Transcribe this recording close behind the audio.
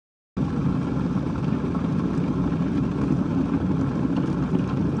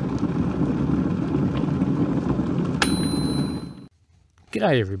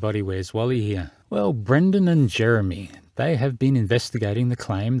G'day everybody, where's Wally here? Well, Brendan and Jeremy, they have been investigating the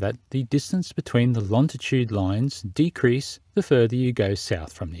claim that the distance between the longitude lines decrease the further you go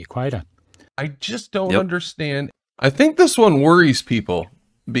south from the equator. I just don't understand. I think this one worries people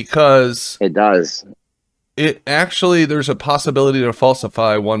because it does. It actually, there's a possibility to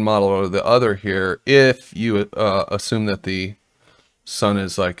falsify one model or the other here if you assume that the sun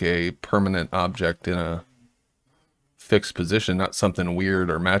is like a permanent object in a fixed position, not something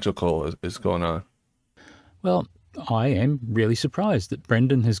weird or magical is going on. Well, I am really surprised that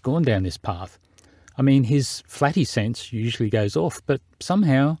Brendan has gone down this path. I mean, his flatty sense usually goes off, but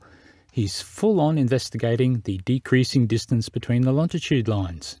somehow he's full on investigating the decreasing distance between the longitude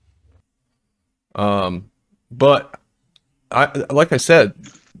lines. But like I said,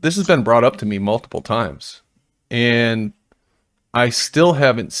 this has been brought up to me multiple times, and I still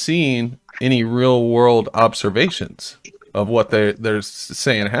haven't seen any real world observations of what they're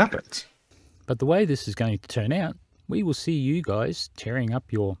saying happens. But the way this is going to turn out, we will see you guys tearing up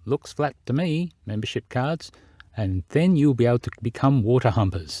your looks flat to me membership cards, and then you'll be able to become water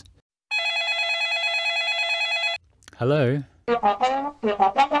humpers. Hello?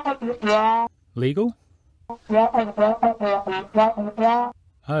 Legal?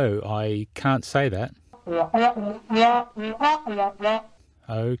 Oh, I can't say that.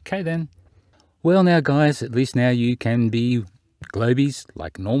 Okay then. Well now guys, at least now you can be globies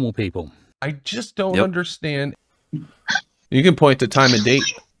like normal people. I just don't understand. You can point to time and date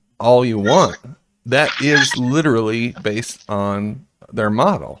all you want. That is literally based on their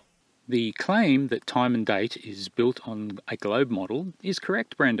model. The claim that time and date is built on a globe model is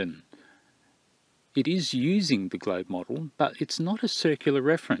correct, Brendan. It is using the globe model, but it's not a circular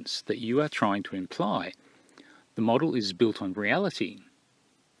reference that you are trying to imply. The model is built on reality.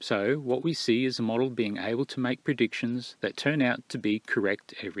 So what we see is a model being able to make predictions that turn out to be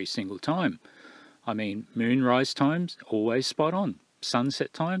correct every single time. I mean, moonrise times, always spot on.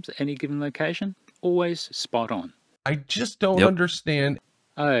 Sunset times, any given location, always spot on. I just don't understand.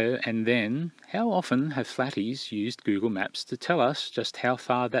 Oh, and then, how often have flatties used Google Maps to tell us just how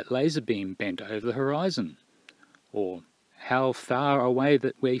far that laser beam bent over the horizon? Or how far away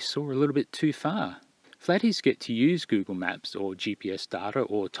that we saw a little bit too far? Flatties get to use Google Maps or GPS data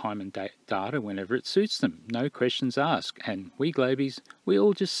or time and date data whenever it suits them, no questions asked. And we globies, we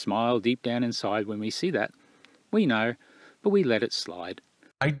all just smile deep down inside when we see that. We know, but we let it slide.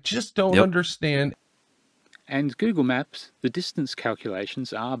 I just don't understand. And Google Maps, the distance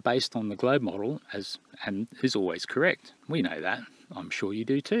calculations are based on the globe model and is always correct. We know that. I'm sure you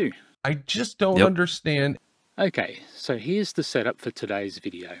do too. I just don't understand. Okay, so here's the setup for today's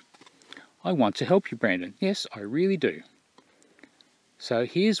video. I want to help you, Brandon. Yes, I really do. So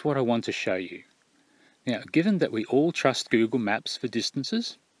here's what I want to show you. Now, given that we all trust Google Maps for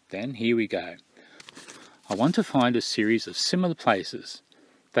distances, then here we go. I want to find a series of similar places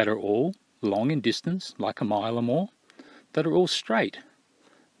that are all long in distance, like a mile or more, that are all straight,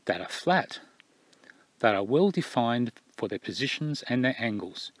 that are flat, that are well defined for their positions and their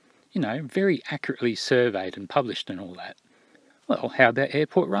angles. You know, very accurately surveyed and published and all that. Well, how about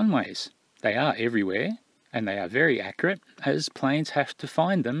airport runways? They are everywhere, and they are very accurate, as planes have to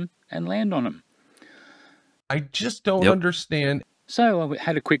find them and land on them. I just don't understand. So I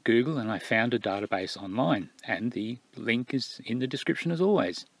had a quick Google and I found a database online, and the link is in the description as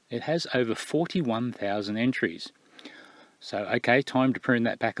always. It has over 41,000 entries. So, okay, time to prune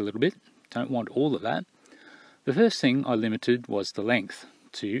that back a little bit. Don't want all of that. The first thing I limited was the length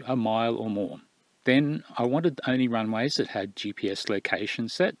to a mile or more. Then I wanted only runways that had GPS location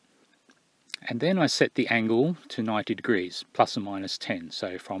set. And then I set the angle to 90 degrees, plus or minus 10,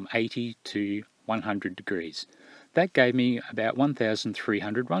 so from 80 to 100 degrees. That gave me about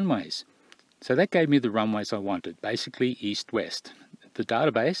 1,300 runways. So that gave me the runways I wanted, basically east-west. The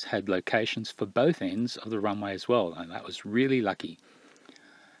database had locations for both ends of the runway as well, and that was really lucky.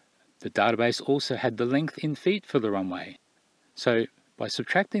 The database also had the length in feet for the runway. So by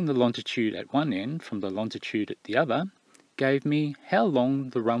subtracting the longitude at one end from the longitude at the other, gave me how long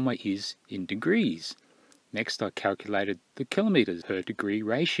the runway is in degrees. Next I calculated the kilometres per degree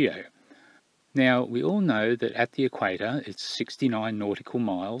ratio. Now we all know that at the equator it's 69 nautical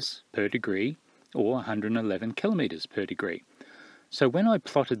miles per degree or 111 kilometres per degree. So when I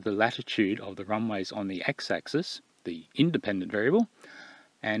plotted the latitude of the runways on the x-axis, the independent variable,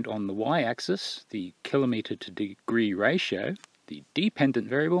 and on the y-axis, the kilometre to degree ratio, the dependent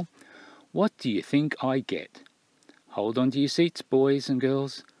variable, what do you think I get? Hold on to your seats, boys and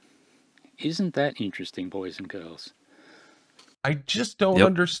girls. Isn't that interesting, boys and girls? I just don't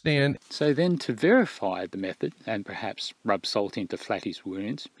understand. So then to verify the method and perhaps rub salt into Flatty's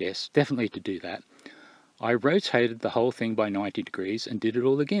wounds, yes, definitely to do that, I rotated the whole thing by 90 degrees and did it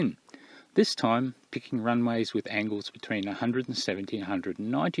all again. This time picking runways with angles between 170 and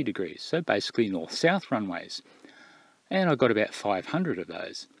 190 degrees, so basically north-south runways. And I got about 500 of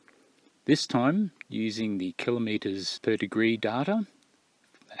those. This time using the kilometres per degree data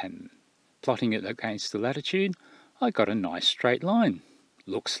and plotting it against the latitude, I got a nice straight line.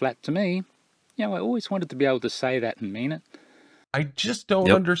 Looks flat to me. You know, I always wanted to be able to say that and mean it. I just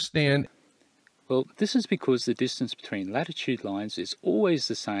don't understand. Well, this is because the distance between latitude lines is always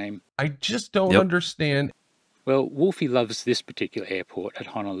the same. I just don't understand. Well, Wolfie loves this particular airport at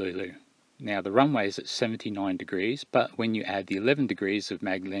Honolulu. Now, the runway is at 79 degrees, but when you add the 11 degrees of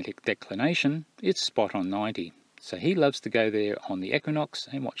magnetic declination, it's spot on 90. So he loves to go there on the equinox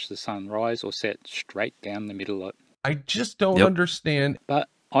and watch the sun rise or set straight down the middle of it. I just don't understand. But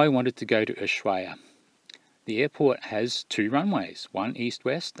I wanted to go to Ushuaia. The airport has two runways, one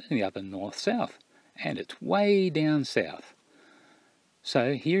east-west and the other north-south, and it's way down south.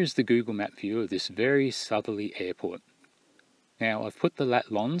 So here's the Google Map view of this very southerly airport. Now I've put the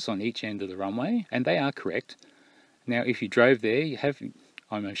lat lons on each end of the runway, and they are correct. Now if you drove there,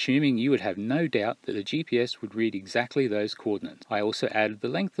 I'm assuming you would have no doubt that the GPS would read exactly those coordinates. I also added the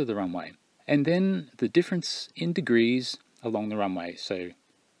length of the runway, and then the difference in degrees along the runway. So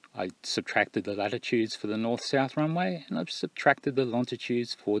I subtracted the latitudes for the north-south runway, and I've subtracted the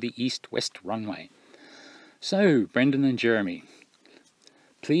longitudes for the east-west runway. So, Brendan and Jeremy,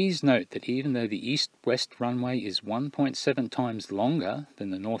 please note that even though the east-west runway is 1.7 times longer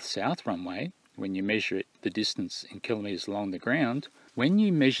than the north-south runway, when you measure it the distance in kilometres along the ground, when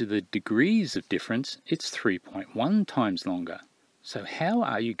you measure the degrees of difference, it's 3.1 times longer. So how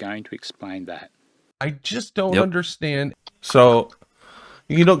are you going to explain that? I just don't understand. So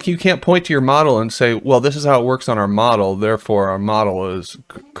you can't point to your model and say, well, this is how it works on our model, therefore our model is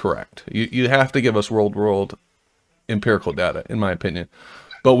correct. You have to give us world empirical data, in my opinion.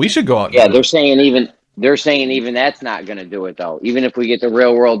 But we should go out. Yeah, they're saying even that's not going to do it though. Even if we get the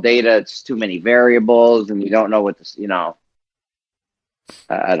real world data, it's too many variables, and we don't know what this.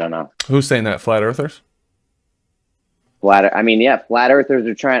 I don't know. Who's saying that? Flat earthers? Flat earthers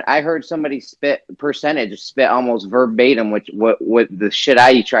are trying. I heard somebody spit almost verbatim, what the shit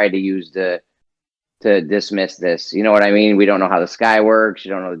I tried to use to dismiss this. You know what I mean? We don't know how the sky works.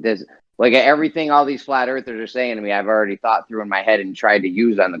 You don't know this. Like everything all these flat earthers are saying to me, I've already thought through in my head and tried to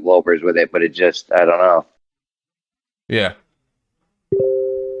use on the Globers with it, but it just, I don't know. Yeah.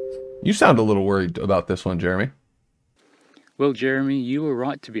 You sound a little worried about this one, Jeremy. Well, Jeremy, you were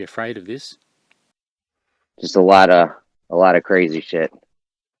right to be afraid of this. Just a lot of crazy shit.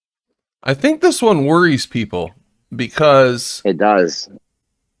 I think this one worries people because it does.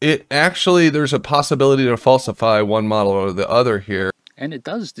 It actually, there's a possibility to falsify one model or the other here. And it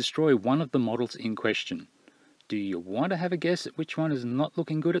does destroy one of the models in question. Do you want to have a guess at which one is not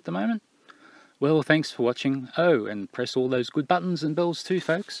looking good at the moment? Well, thanks for watching. Oh, and press all those good buttons and bells too,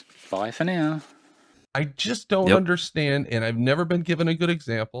 folks. Bye for now. I just don't understand, and I've never been given a good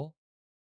example.